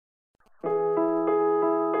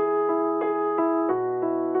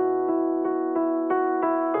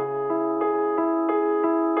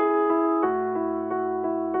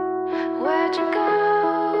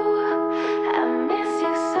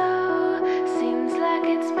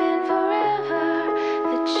it's been forever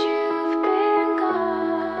that you've been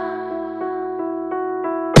gone.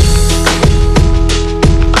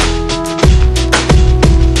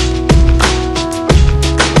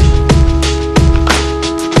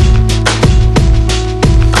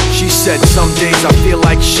 She said some days I feel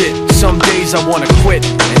like shit, some days I wanna quit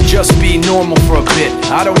and just be normal for a bit.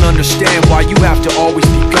 I don't understand why you have to always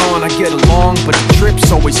be gone. I get along, but the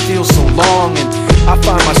trips always feel so long, and I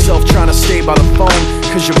find myself trying to stay by the phone,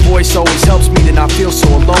 cause your voice always helps me to not feel so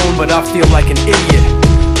alone. But I feel like an idiot,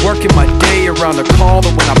 working my day around a call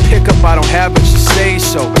that when I pick up I don't have much to say.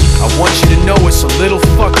 So I want you to know it's a little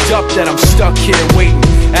fucked up that I'm stuck here waiting,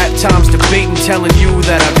 at times debating, telling you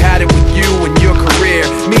that I've had it with you and your career,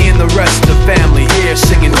 me and the rest of the family here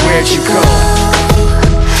singing Where'd You Go?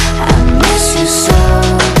 I miss you so.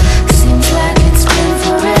 Seems like it's been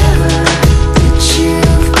forever that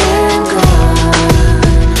you've been gone.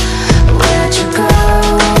 Where'd you go?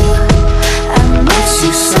 I miss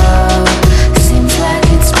you so. Seems like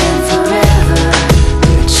it's been forever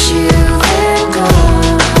that you've been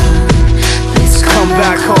gone. Please Come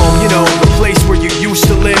back home, you know, the place where you used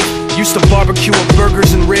to live. Used to barbecue with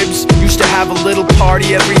burgers and ribs. Used to have a little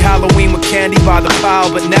party every Halloween with candy by the pile.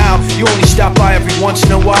 But now, you only stop by every once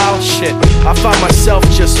in a while. Shit, I find myself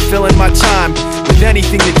just filling my time with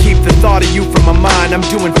anything to keep the thought of you from my mind. I'm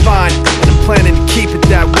doing fine, and I'm planning to keep it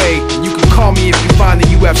that way. You can call me if you find that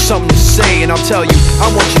you have something to say, and I'll tell you, I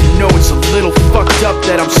want you to know it's a little fucked up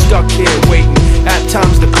that I'm stuck here waiting, at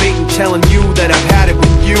times debating, telling you that I've had it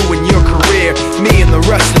with you and your career, me and the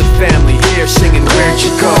rest of the family here singing Where'd You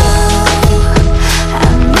Go? I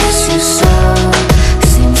miss you so.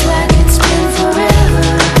 Seems like it's been forever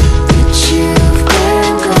that you've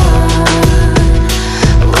been gone.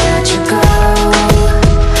 Where'd you go?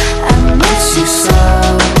 I miss you so.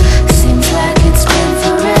 Seems like it's been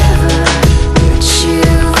forever that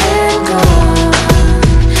you've been gone.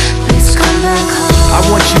 Please come back home. I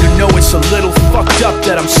want you to know it's a little fucked up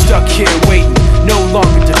that I'm stuck here waiting, no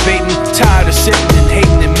longer debating, tired of sitting and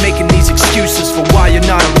hating and making these excuses for why you're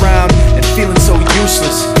not around and feeling so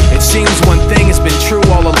useless. It seems one thing has been true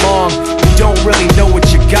all along, you don't really know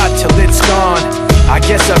what you got till it's gone. I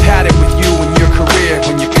guess I've had it with you and your career.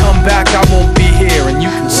 When you come back I won't be here and you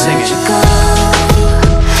can sing Where'd it. you go?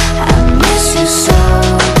 I miss you so.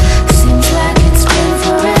 Seems like it's been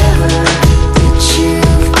forever that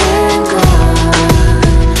you've been gone.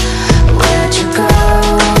 Where'd you go?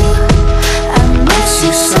 I miss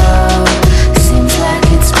you so. Seems like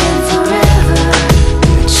it's been forever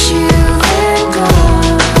that you've been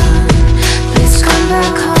gone. Please come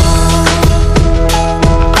back home.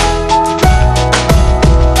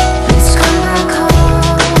 Please come back home.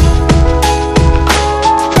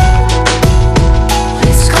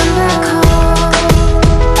 Please come back home.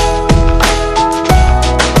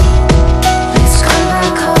 Please come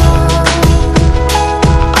back home.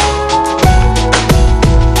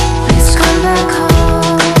 Please come back home.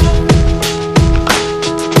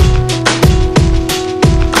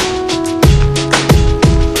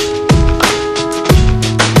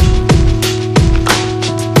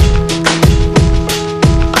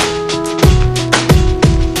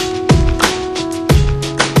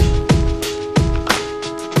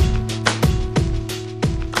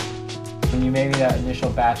 When you made me that initial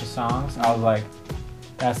batch of songs, I was like,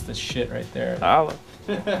 that's the shit right there.